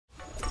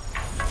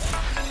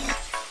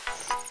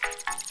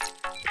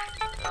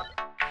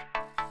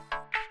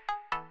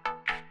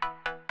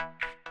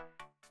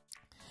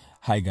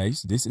Hi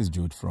guys, this is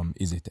Jude from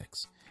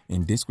EasyTechs.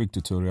 In this quick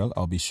tutorial,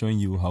 I'll be showing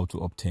you how to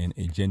obtain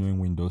a genuine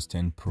Windows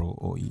 10 Pro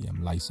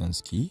OEM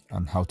license key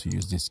and how to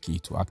use this key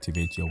to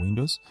activate your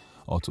Windows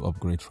or to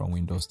upgrade from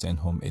Windows 10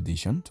 Home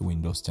Edition to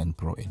Windows 10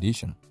 Pro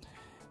Edition.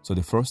 So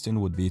the first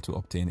thing would be to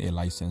obtain a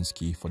license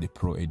key for the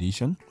Pro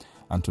Edition,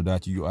 and to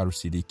that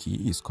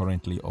𝐻𝐿𝐶 is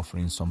currently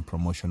offering some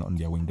promotion on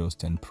their Windows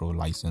 10 Pro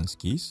license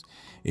keys,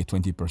 a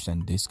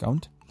 20%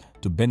 discount.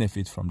 To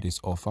benefit from this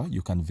offer,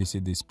 you can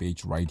visit this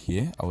page right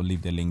here. I will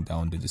leave the link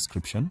down in the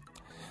description.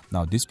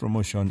 Now, this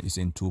promotion is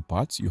in two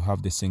parts. You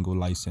have the single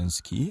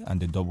license key and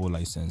the double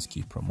license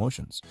key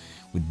promotions.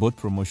 With both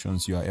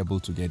promotions, you are able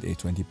to get a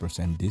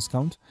 20%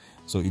 discount.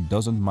 So it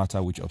doesn't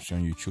matter which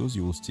option you choose,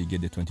 you will still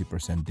get the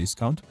 20%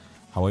 discount.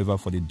 However,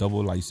 for the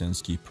double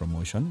license key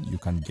promotion, you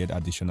can get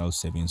additional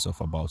savings of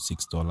about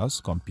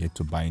 $6 compared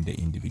to buying the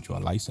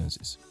individual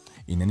licenses.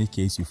 In any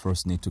case, you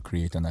first need to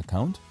create an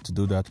account. To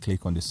do that,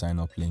 click on the sign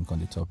up link on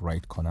the top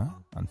right corner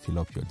and fill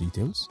up your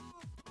details.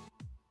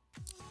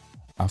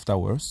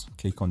 Afterwards,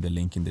 click on the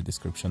link in the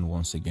description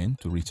once again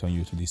to return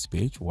you to this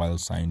page while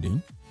signed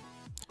in.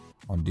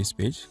 On this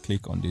page,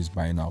 click on this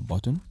Buy Now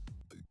button.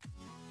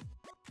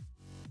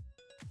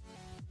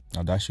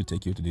 Now that should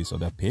take you to this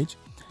other page.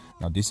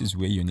 Now this is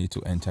where you need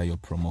to enter your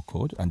promo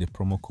code, and the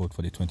promo code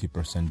for the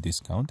 20%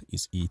 discount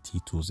is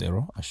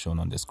ET20 as shown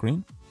on the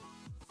screen.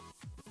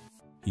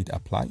 Hit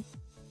apply,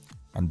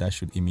 and that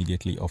should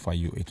immediately offer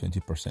you a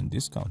 20%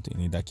 discount in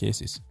either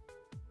cases.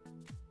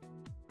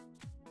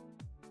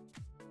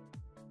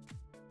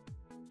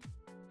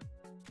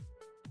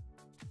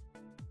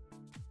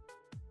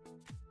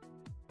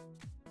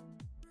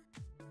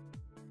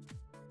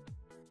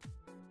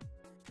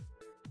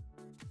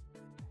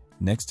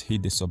 Next,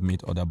 hit the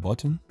submit order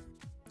button,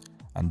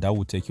 and that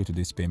will take you to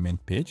this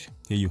payment page.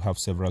 Here you have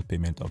several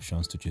payment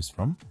options to choose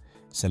from.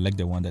 Select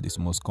the one that is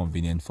most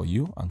convenient for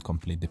you and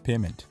complete the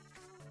payment.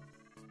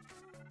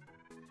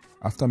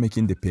 After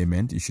making the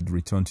payment, you should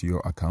return to your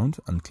account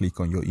and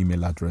click on your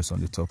email address on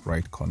the top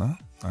right corner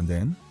and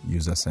then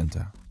User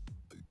Center.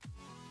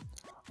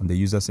 On the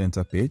User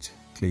Center page,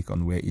 click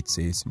on where it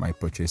says My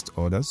Purchased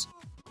Orders.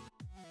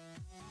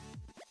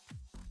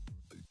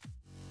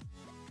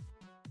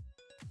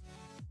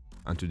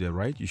 And to the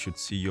right, you should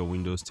see your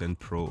Windows 10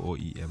 Pro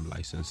OEM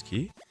license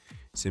key.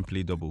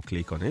 Simply double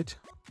click on it,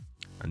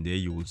 and there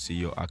you will see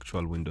your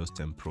actual Windows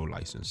 10 Pro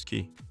license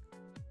key.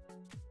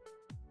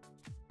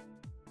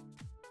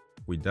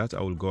 With that, I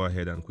will go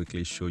ahead and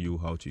quickly show you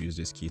how to use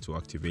this key to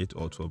activate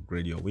or to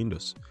upgrade your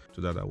Windows.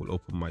 To that, I will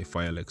open my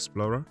File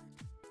Explorer,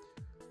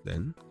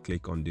 then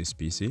click on this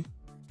PC.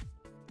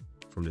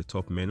 From the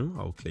top menu,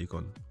 I will click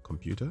on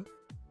Computer,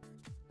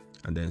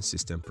 and then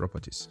System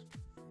Properties.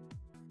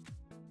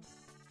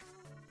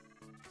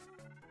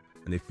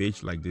 And a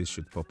page like this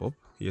should pop up.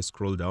 Here,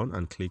 scroll down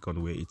and click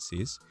on where it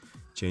says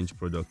Change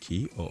Product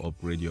Key or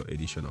Upgrade Your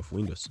Edition of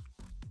Windows.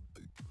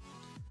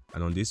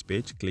 And on this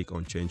page, click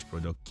on Change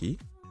Product Key.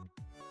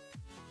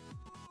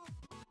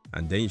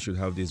 And then you should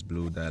have this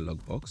blue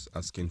dialog box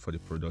asking for the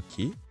product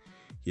key.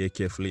 Here,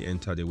 carefully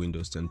enter the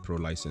Windows 10 Pro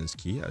license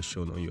key as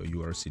shown on your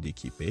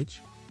𝐻𝐿𝐶 page.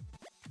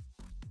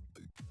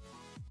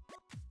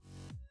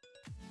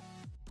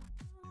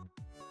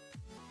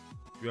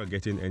 If you are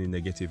getting any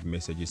negative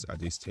messages at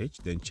this stage,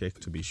 then check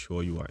to be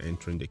sure you are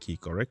entering the key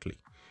correctly.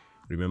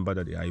 Remember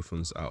that the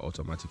hyphens are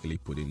automatically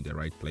put in the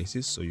right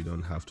places, so you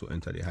don't have to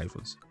enter the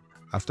hyphens.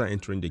 After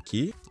entering the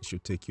key, it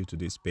should take you to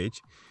this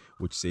page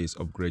which says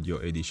Upgrade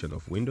Your Edition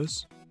of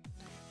Windows.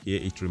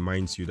 Here it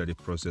reminds you that the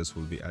process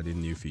will be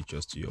adding new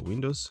features to your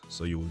Windows,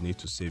 so you will need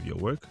to save your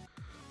work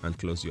and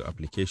close your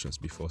applications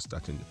before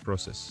starting the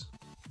process.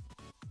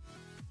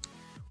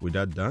 With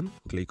that done,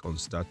 click on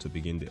Start to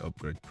begin the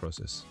upgrade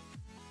process.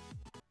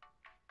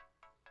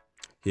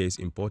 Here it's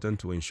important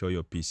to ensure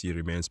your PC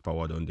remains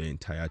powered on the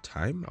entire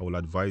time. I will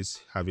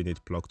advise having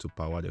it plugged to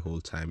power the whole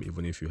time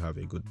even if you have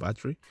a good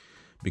battery,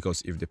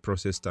 because if the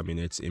process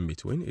terminates in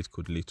between, it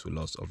could lead to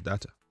loss of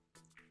data.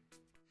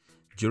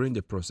 During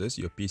the process,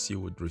 your PC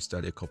would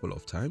restart a couple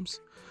of times.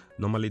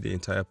 Normally the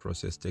entire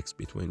process takes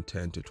between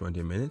 10 to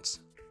 20 minutes.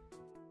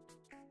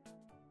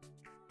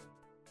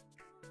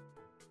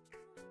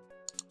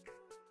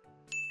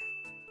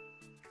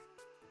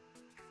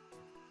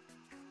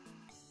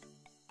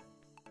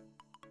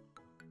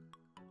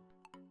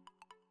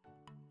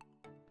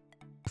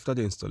 After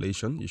the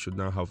installation, you should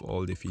now have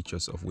all the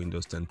features of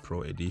Windows 10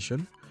 Pro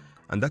Edition.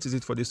 And that is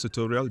it for this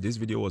tutorial. This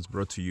video was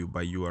brought to you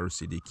by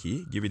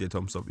𝐻𝐿𝐶. Give it a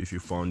thumbs up if you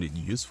found it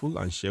useful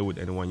and share with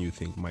anyone you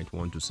think might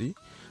want to see.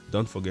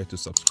 Don't forget to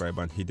subscribe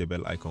and hit the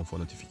bell icon for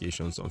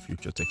notifications on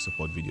future tech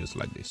support videos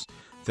like this.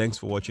 Thanks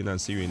for watching and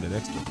see you in the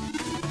next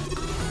one.